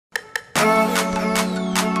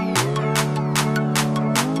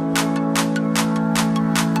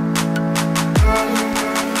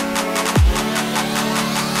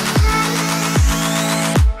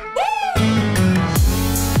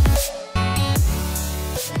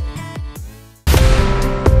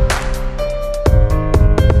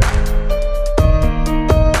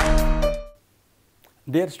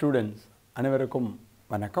Dear students, அனைவருக்கும்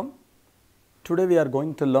வணக்கம். Today we are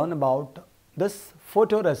going to learn about this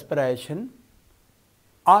photorespiration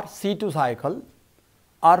or C2 cycle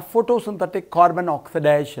or photosynthetic carbon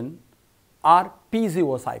oxidation or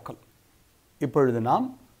PCO cycle. இப்பொழுது நாம்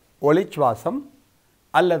ஒளிச்சுவாசம்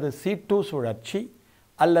அல்லது C2 சுழற்சி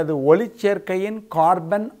அல்லது ஒளிச்சேர்க்கையின்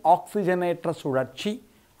carbon ஆக்சிஜனேற்ற சுழற்சி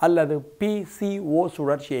அல்லது PCO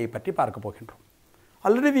சுழற்சியை பற்றி பார்க்க போகின்றோம்.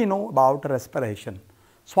 Already we know about respiration.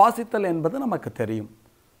 சுவாசித்தல் என்பது நமக்கு தெரியும்.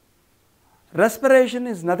 Respiration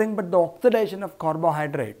is nothing but the oxidation of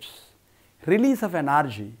carbohydrates, release of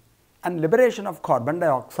energy and liberation of carbon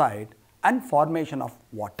dioxide and formation of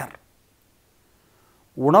water.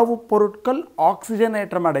 உணவுப் பொருட்கள்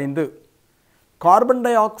ஆக்சிஜனேற்றம் அடைந்து கார்பன்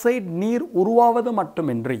டை ஆக்சைடு நீர் உருவாவது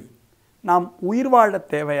மட்டுமின்றி நாம் உயிர் வாழ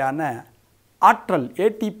தேவையான ஆற்றல்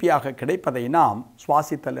ATP-ஆக கிடைப்பதை நாம்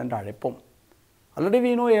சுவாசித்தல் என்று அழைப்போம். Already we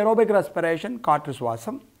know aerobic respiration, காற்று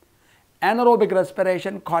சுவாசம், anaerobic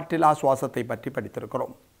respiration, காற்றில்லா சுவாசத்தை பற்றி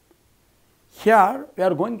படித்திருக்கிறோம். Here we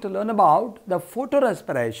are going to learn about the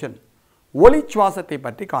photorespiration, ஒளி சுவாசத்தை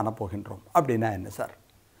பற்றி காணப்போகின்றோம். அப்படின்னா என்ன sir?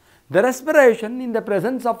 The respiration in the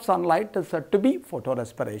presence of sunlight is said to be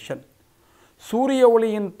photorespiration. சூரிய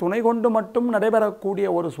ஒளியின் துணை கொண்டு மட்டும் நடைபெறக்கூடிய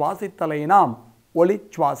ஒரு சுவாசித்தலை நாம் ஒளி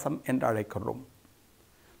சுவாசம் என்று அழைக்கிறோம்.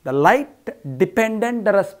 The light dependent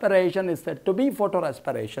respiration is said to be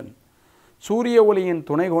photorespiration. சூரிய ஒளியின்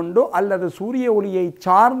துணை கொண்டு அல்லது சூரிய ஒளியை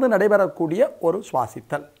சார்ந்து நடைபெறக்கூடிய ஒரு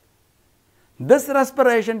சுவாசித்தல். This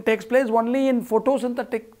respiration takes place only in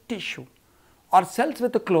photosynthetic tissue or cells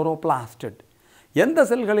with chloroplast. எந்த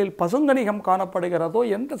செல்களில் பசுங்கணிகம் காணப்படுகிறதோ,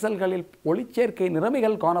 எந்த செல்களில் ஒளிச்சேர்க்கை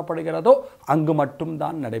நிறமிகள் காணப்படுகிறதோ அங்கு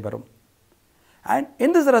மட்டும்தான் நடைபெறும். And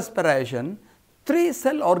in this respiration, 3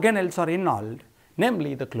 cell organelles are involved, namely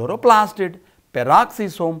the chloroplastid,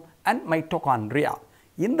 peroxisome and mitochondria.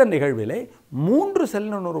 இந்த நிகழ்விலே 3 செல்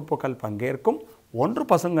நுண்ணுறுப்புகள் பங்கேற்கும். ஒன்று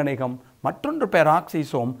பசுங்கணிகம், மற்றொன்று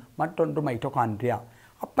பெராக்சிசோம், மற்றொன்று மைட்டோகாண்ட்ரியா.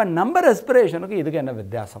 அப்ப நம்ம ரெஸ்பிரேஷனுக்கு இதுக்கு என்ன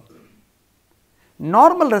வித்தியாசம்?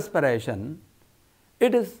 Normal respiration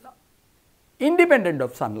it is independent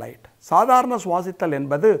of sunlight. சாதாரண சுவாசித்தல்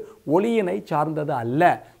என்பது ஒளியினை சார்ந்தது அல்ல,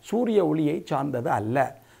 சூரிய ஒளியை சார்ந்தது அல்ல.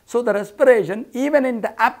 So the respiration even in the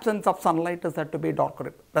absence of sunlight is said to be dark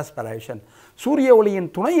respiration. சூரிய ஒளியின்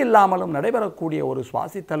துணை இல்லாமலும் நடைபெறக்கூடிய ஒரு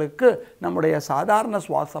சுவாசித்தலுக்கு நம்முடைய சாதாரண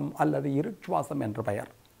சுவாசம் அல்லது இருட்சுவாசம் என்று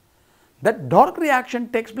பெயர். That dark reaction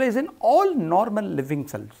takes place in all normal living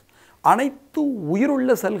cells. அனைத்து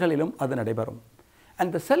உயிருள்ள செல்களிலும் அது நடைபெறும். And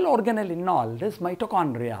the cell organelle involved is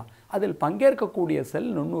mitochondria. அதில் பங்கேற்கக்கூடிய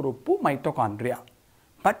செல் நுண்ணுறுப்பு mitochondria.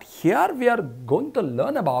 But here we are going to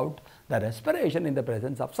learn about the respiration in the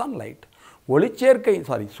presence of sunlight. ஒளிச்சேர்க்கை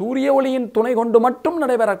சூரிய ஒளியின் துணை கொண்டு மட்டும்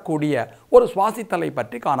நடைபெறக்கூடிய ஒரு சுவாசித்தலை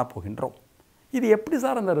பற்றி காணப்போகின்றோம். இது எப்படி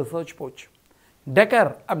சார் அந்த ரிசர்ச் போச்சு?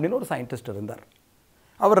 டெக்கர் அப்படின்னு ஒரு சயின்டிஸ்ட் இருந்தார்.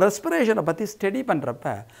 அவர் ரெஸ்பிரேஷனை பற்றி ஸ்டடி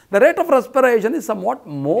பண்ணுறப்ப the rate of respiration is somewhat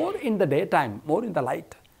more in the daytime, more in the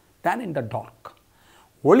light than in the dark.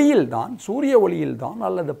 ஒளியில்தான், சூரிய ஒளியில்தான்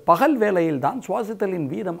அல்லது பகல் வேளையில்தான் சுவாசித்தலின்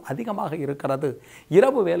வீதம் அதிகமாக இருக்கிறது,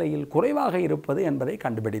 இரவு வேளையில் குறைவாக இருப்பது என்பதை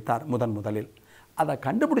கண்டுபிடித்தார் முதலில். அதை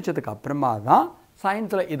கண்டுபிடிச்சதுக்கு அப்புறமா தான்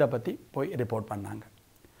சயின்ஸில் இதை பற்றி போய் ரிப்போர்ட் பண்ணாங்க.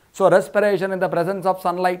 So respiration in the presence of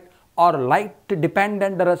sunlight R light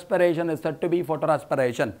dependent respiration is set to be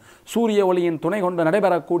ஃபோட்டோரெஸ்பிரேஷன். சூரிய ஒளியின் துணை கொண்டு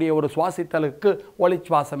நடைபெறக்கூடிய ஒரு சுவாசித்தலுக்கு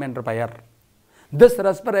ஒளிச்சுவாசம் என்று பெயர். This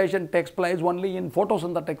respiration takes place only in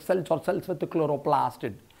photosynthetic cells or cells with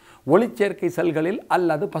chloroplastid. ஒளிச்சேர்க்கை செல்களில்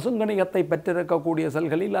அல்லது பசுங்கணிகத்தை பெற்றிருக்கக்கூடிய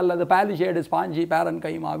செல்களில் அல்லது பாலிஷேடு ஸ்பாஞ்சி பேரன்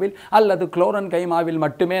கைமாவில் அல்லது குளோரன் கைமாவில்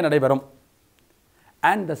மட்டுமே நடைபெறும்.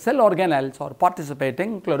 And the cell organelles are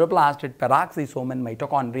participating chloroplastid, peroxisome and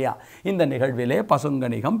mitochondria. இந்த நிகழ்விலே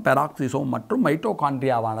பசுங்கணிகம், பெராக்சிசோம் மற்றும்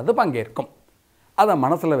மைட்டோகாண்ட்ரியாவானது பங்கேற்கும். அதை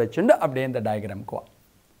மனசில் வச்சுட்டு அப்படியே இந்த டயக்ராம்க்கு வா.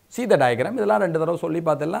 See the diagram. இதெல்லாம் 2 தடவை சொல்லி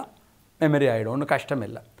பார்த்தெல்லாம் மெமரி ஆகிடும், ஒன்றும் கஷ்டம்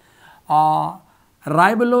இல்லை.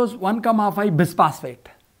 Ribulose 1,5 bisphosphate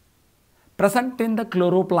present in the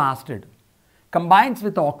chloroplastid combines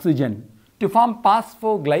with oxygen to form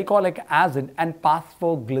phosphoglycolic acid and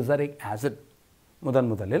phosphoglyceric acid.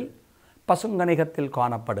 முதலில் பசுங்கணிகத்தில்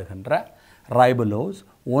காணப்படுகின்ற ரைபுலோஸ்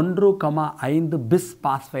 1,5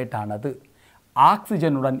 பிஸ்பாஸ்பேட் ஆனது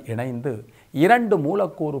ஆக்சிஜனுடன் இணைந்து 2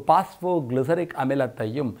 மூலக்கூறு பாஸ்போகிளிசரிக்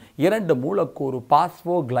அமிலத்தையும் 2 மூலக்கூறு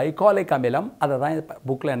பாஸ்போகிளைகாலிக் அமிலம், அதை தான்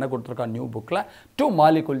புக்கில் என்ன கொடுத்துருக்கா, நியூ புக்கில் 2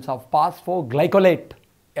 molecules ஆஃப் பாஸ்போகிளைகோலேட்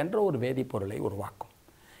என்ற ஒரு வேதிப்பொருளை உருவாக்கும்.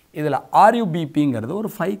 இதில் RUBPங்கிறது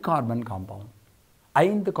ஒரு 5 கார்பன் காம்பவுண்ட்,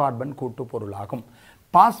 5 கார்பன் கூட்டு பொருளாகும்.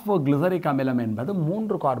 பாஸ்போகிளிசரிக் அமிலம் என்பது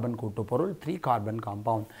 3 carbon கூட்டுப்பொருள், 3 carbon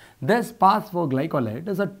compound. This phosphoglycolate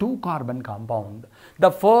is a 2 carbon compound.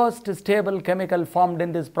 The first stable chemical formed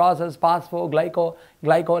in this process,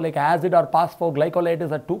 phosphoglycolic acid or phosphoglycolate,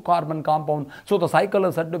 is a 2 carbon compound. So the cycle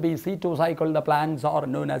is said to be C2 cycle. The plants are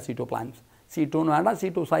known as C2 plants. C2 வேண்டாம்,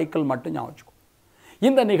 C2 cycle மட்டும் ஞாபகம்.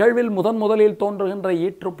 இந்த நிகழ்வில் முதலில் தோன்றுகின்ற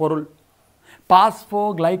ஈற்று பொருள்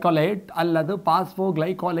பாஸ்போகிளைகோலேட் அல்லது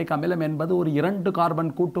பாஸ்போகிளைகோலிக் அமிலம் என்பது ஒரு 2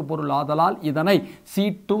 கார்பன் கூட்டுப்பொருள் ஆதலால் இதனை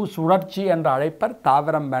C2 சுழற்சி என்று அழைப்பர்.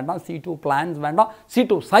 தாவரம் வேண்டாம், C2 பிளான்ஸ் வேண்டாம்,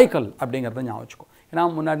 C2 சைக்கிள் அப்படிங்கிறத ஞாபகம் வச்சுக்கோ. ஏன்னா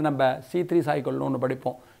முன்னாடி நம்ம C3 சைக்கிள்னு ஒன்று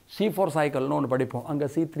படிப்போம், C4 சைக்கிள்னு ஒன்று படிப்போம். அங்கே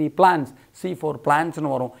C3 பிளான்ஸ், C4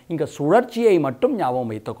 பிளான்ஸ்னு வரும். இங்கே சுழற்சியை மட்டும்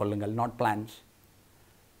ஞாபகம் வைத்துக் கொள்ளுங்கள், not plans.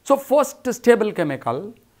 So first stable chemical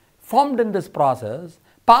formed in this process,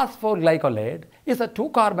 phosphoglycolate, is a 2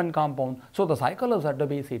 carbon compound. So the cycle is said to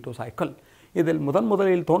be C2 cycle. இதில்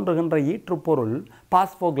முதலில் தோன்றுகின்ற ஈற்று பொருள்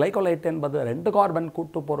பாஸ்போகிளைகோலேட் என்பது 2 கார்பன்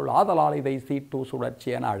கூட்டுப்பொருள் ஆதலால் இதை C2 சுழற்சி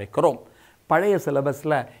என அழைக்கிறோம். பழைய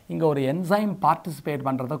சிலபஸில் இங்கே ஒரு என்சைம் பார்ட்டிசிபேட்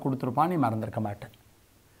பண்ணுறதை கொடுத்துருப்பான், நீ மறந்துருக்க மாட்டேன்.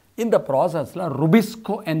 இந்த ப்ராசஸில்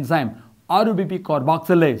ருபிஸ்கோ என்சைம் RUBP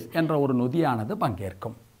கார்பாக்சிலேஸ் என்ற ஒரு நொதியானது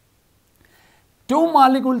பங்கேற்கும். 2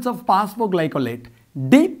 molecules of phosphoglycolate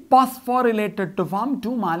dephosphorylated to form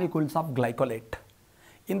 2 molecules of glycolate.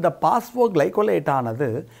 இந்த பாஸ்போகிளைகோலேட் ஆனது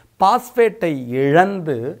பாஸ்பேட்டை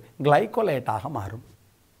இழந்து கிளைகோலேட்டாக மாறும்.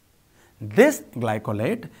 This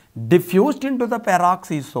glycolate diffused into the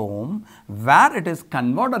peroxisome where it is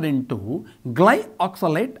converted into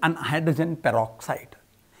glyoxylate and hydrogen peroxide.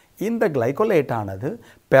 இந்த கிளைகோலேட் ஆனது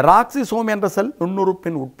பெராக்சிசோம் என்ற செல்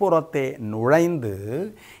நுண்ணுறுப்பின் உட்புறத்தே நுழைந்து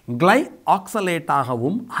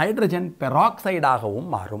கிளைஆக்சலேட்டாகவும் ஹைட்ரஜன் பெராக்சைடாகவும்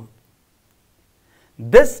மாறும்.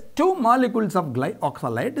 This 2 molecules of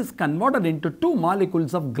glyoxylate is converted into 2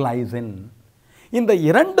 molecules of glycine. இந்த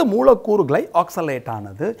 2 மூலக்கூறு கிளைஆக்சலேட்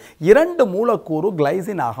ஆனது 2 மூலக்கூறு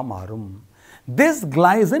கிளைசின் ஆக மாறும். This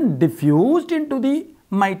glycine diffused into the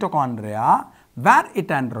mitochondria where it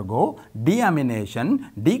undergo deamination,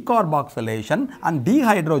 decarboxylation and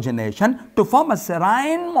dehydrogenation to form a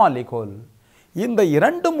serine molecule. இந்த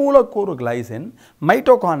 2 மூலக்கூறு கிளைசின்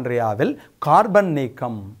மைட்டோகாண்ட்ரியாவில் கார்பன்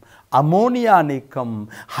நீக்கம், ammonia நீக்கம்,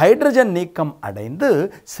 ஹைட்ரஜன் நீக்கம் அடைந்து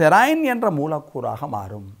செரைன் என்ற மூலக்கூறாக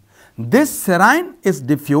மாறும். This serine is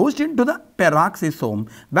diffused into the peroxisome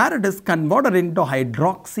where it is converted into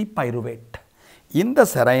hydroxypyruvate. இந்த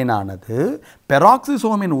செரைனானது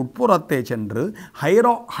பெராக்சிசோமின் உட்புறத்தை சென்று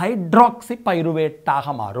ஹைட்ராக்சிபைருவேட்டாக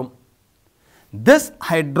மாறும். This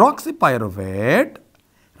hydroxypyruvate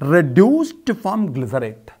reduced to form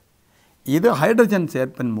glycerate. இது ஹைட்ரஜன்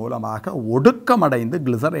சேர்ப்பின் மூலமாக ஒடுக்கமடைந்து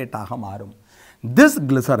கிளிசரேட்டாக மாறும். This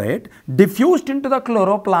glycerate diffused into the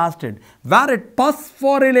chloroplastid where it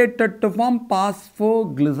phosphorylated to form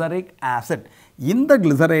phosphoglyceric acid. இந்த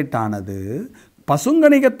glycerate ஆனது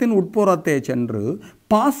பசுங்கணிகத்தின் உட்புறத்தை சென்று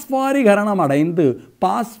பாஸ்பாரிகரணம் அடைந்து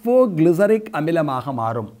பாஸ்போகிளிசரிக் அமிலமாக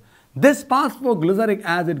மாறும். This phosphoglyceric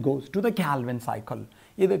acid goes to the Calvin cycle.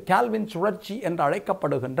 இது கால்வின் சுழற்சி என்று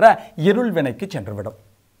அழைக்கப்படுகின்ற இருள் வினைக்கு சென்றுவிடும்.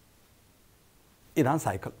 இதுதான்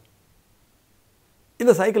சைக்கிள்.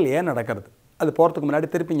 இந்த சைக்கிள் ஏன் நடக்கிறது அது போகிறதுக்கு முன்னாடி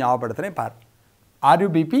திருப்பி ஞாபகப்படுத்துகிறேன் பார்.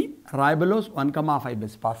 RUBP ரைபலோஸ் 1,5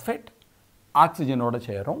 பிஸ்பாஸ்பேட் ஆக்சிஜனோடு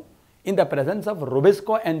சேரும் in the presence of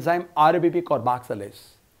Rubisco enzyme RUBP carboxylase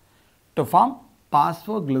to form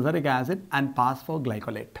phosphoglyceric acid and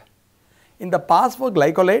phosphoglycolate. In the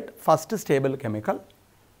phosphoglycolate, first stable chemical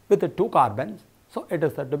with 2 carbons, so it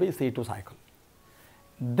is said to be C2 cycle.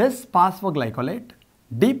 This phosphoglycolate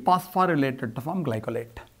dephosphorylated to form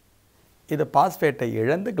glycolate. இது பாஸ்பேட்டை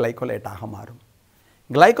இழந்து கிளைகோலேட்டாக மாறும்.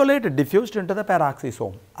 Glycolate diffused into the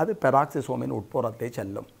peroxisome. அது பெராக்சிசோமின் உட்புறத்தை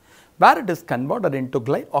செல்லும். Where it is converted into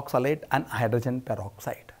glyoxylate and hydrogen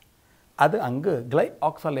peroxide. அது அங்கு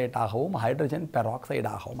glyoxylate ஆகவும் hydrogen peroxide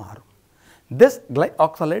ஆகவும் மாறும். This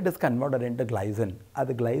glyoxylate is converted into glycine.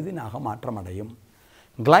 அது glycine ஆக மாற்றமடையும்.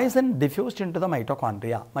 Glycine diffused into the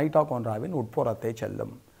mitochondria. மைட்டோகாண்ட்ரியாவின் உட்புறத்தை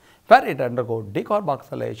செல்லும். Where it undergo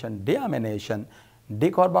decarboxylation,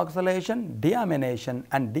 deamination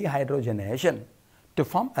and dehydrogenation to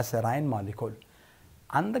form a serine molecule.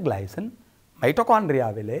 அந்த glycine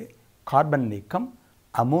மைட்டோகாண்ட்ரியாவிலே கார்பன் நீக்கம்,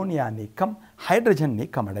 அமோனியா நீக்கம், ஹைட்ரஜன்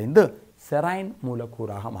நீக்கம் அடைந்து செரைன்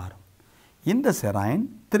மூலக்கூறாக மாறும். இந்த செரைன்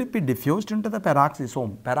திருப்பி diffused into the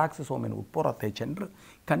peroxisome, பெராக்சிசோமின் உட்புறத்தை சென்று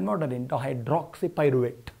converted into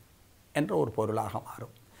hydroxypyruvate என்ற ஒரு பொருளாக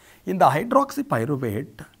மாறும். இந்த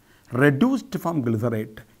hydroxypyruvate reduced from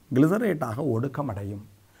glycerate, கிளிசரேட்டாக ஒடுக்கமடையும்.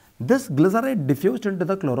 This glycerate diffused into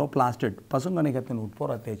the chloroplastid, பசுங்கணிகத்தின்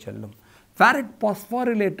உட்புறத்தை செல்லும். Where it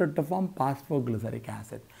phosphorylated to form phosphoglyceric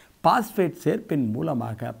acid. Phosphate சேர்ப்பின்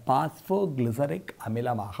மூலமாக பாஸ்போகிளிசரிக்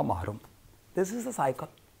அமிலமாக மாறும். This is a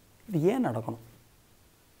cycle. இது ஏன் நடக்கணும்?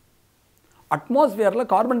 அட்மாஸ்பியரில்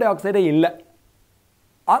கார்பன் டை ஆக்சைடே இல்லை,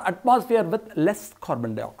 R atmosphere with less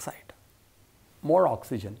carbon di oxide, more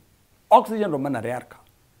oxygen. Oxygen ரொம்ப நிறையா இருக்கா?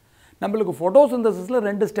 நம்மளுக்கு ஃபோட்டோசிந்தசிஸில்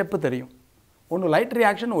 2 ஸ்டெப்பு தெரியும். ஒன்று லைட்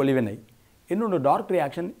ரியாக்ஷன் ஒளிவினை, இன்னொன்று டார்க்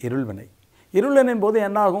ரியாக்ஷன் இருள்வினை. இருள்வினையின் போது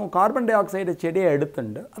என்ன ஆகும்? கார்பன் டை ஆக்சைடு செடியை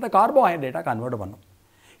எடுத்துட்டு அதை கார்போஹைட்ரேட்டாக கன்வெர்ட் பண்ணும்.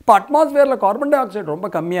 இப்போ அட்மாஸ்பியரில் கார்பன் டை ஆக்சைடு ரொம்ப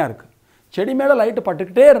கம்மியாக இருக்குது, செடி மேலே லைட்டு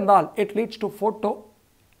பட்டுக்கிட்டே இருந்தால் it leads to photo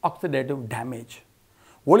oxidative damage.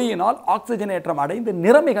 ஒளியினால் ஆக்சிஜனேற்றம் அடைந்து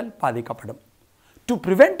நிறமிகள் பாதிக்கப்படும். To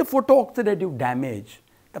prevent photo oxidative damage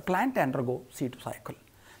the plant undergo C2 cycle.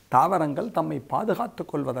 தாவரங்கள் தம்மை பாதுகாத்துக்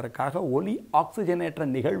கொள்வதற்காக, ஒளி ஆக்சிஜனேற்ற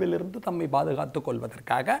நிகழ்விலிருந்து தம்மை பாதுகாத்துக்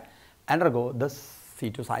கொள்வதற்காக அண்டர்கோ த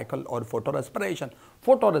C2 சைக்கிள் ஒரு ஃபோட்டோரெஸ்பிரேஷன்.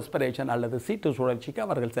 ஃபோட்டோரெஸ்பிரேஷன் அல்லது C2 சுழற்சிக்கு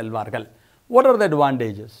அவர்கள் செல்வார்கள். What are the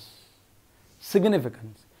advantages?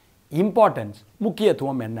 Significance, importance,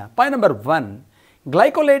 முக்கியத்துவம் என்ன? Point number 1,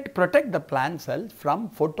 glycolate protect the plant cells from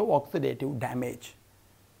photooxidative damage.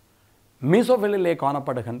 மீசோஃபிலிலே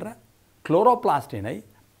காணப்படுகின்ற குளோரோபிளாஸ்டினை,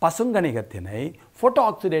 பசுங்கணிகத்தினை ஃபோட்டோ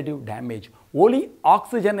ஆக்சிடேட்டிவ் டேமேஜ், ஒளி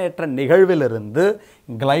ஆக்சிஜனேற்ற நிகழ்விலிருந்து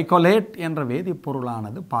கிளைகோலேட் என்ற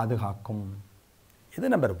வேதிப்பொருளானது பாதுகாக்கும். இது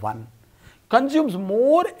நம்பர் 1. கன்சியூம்ஸ்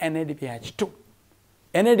மோர் NADH2.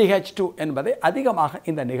 NADH2 என்பதை அதிகமாக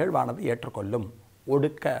இந்த நிகழ்வானது ஏற்றுக்கொள்ளும்.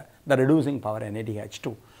 ஒடுக்க the reducing power NADH2.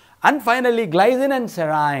 And finally, glycine and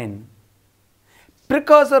serine,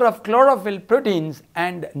 precursor of chlorophyll proteins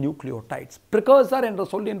and nucleotides. Precursor என்ற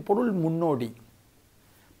சொல்லின் பொருள் முன்னோடி.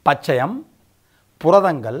 பச்சையம்,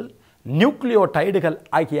 புரதங்கள், நியூக்ளியோடைடுகள்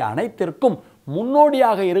ஆகிய அனைத்திற்கும்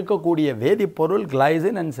முன்னோடியாக இருக்கக்கூடிய வேதிப்பொருள்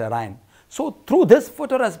glycine and serine. So through this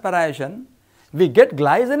photorespiration, we get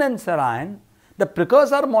glycine and serine, the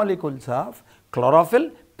precursor molecules of chlorophyll,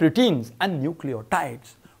 proteins and nucleotides.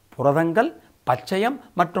 புரதங்கள், பச்சையம்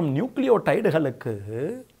மற்றும் நியூக்ளியோடைடுகளுக்கு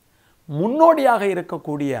முன்னோடியாக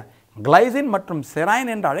இருக்கக்கூடிய கிளைசின் மற்றும் செரைன்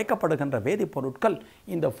என்று அழைக்கப்படுகின்ற வேதிப்பொருட்கள்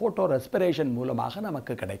இந்த ஃபோட்டோ ரெஸ்பிரேஷன் மூலமாக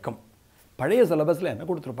நமக்கு கிடைக்கும். பழைய சிலபஸில் என்ன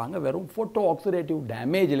கொடுத்துருப்பாங்க? வெறும் ஃபோட்டோ ஆக்சிடேட்டிவ்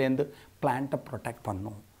டேமேஜ்லேருந்து பிளான்ட்டை ப்ரொடெக்ட்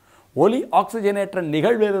பண்ணும், ஒளி ஆக்சிஜனேற்ற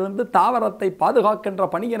நிகழ்விலிருந்து தாவரத்தை பாதுகாக்கின்ற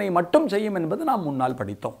பணியினை மட்டும் செய்யும் என்பது நாம் முன்னால்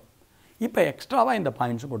படித்தோம். இப்போ எக்ஸ்ட்ராவாக இந்த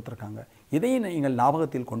பாயிண்ட்ஸும் கொடுத்துருக்காங்க. இதையும் நீங்கள்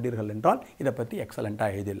ஞாபகத்தில் கொண்டீர்கள் என்றால் இதை பற்றி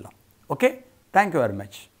எக்ஸலண்ட்டாக எழுதிடலாம். Okay, thank you very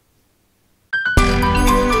much.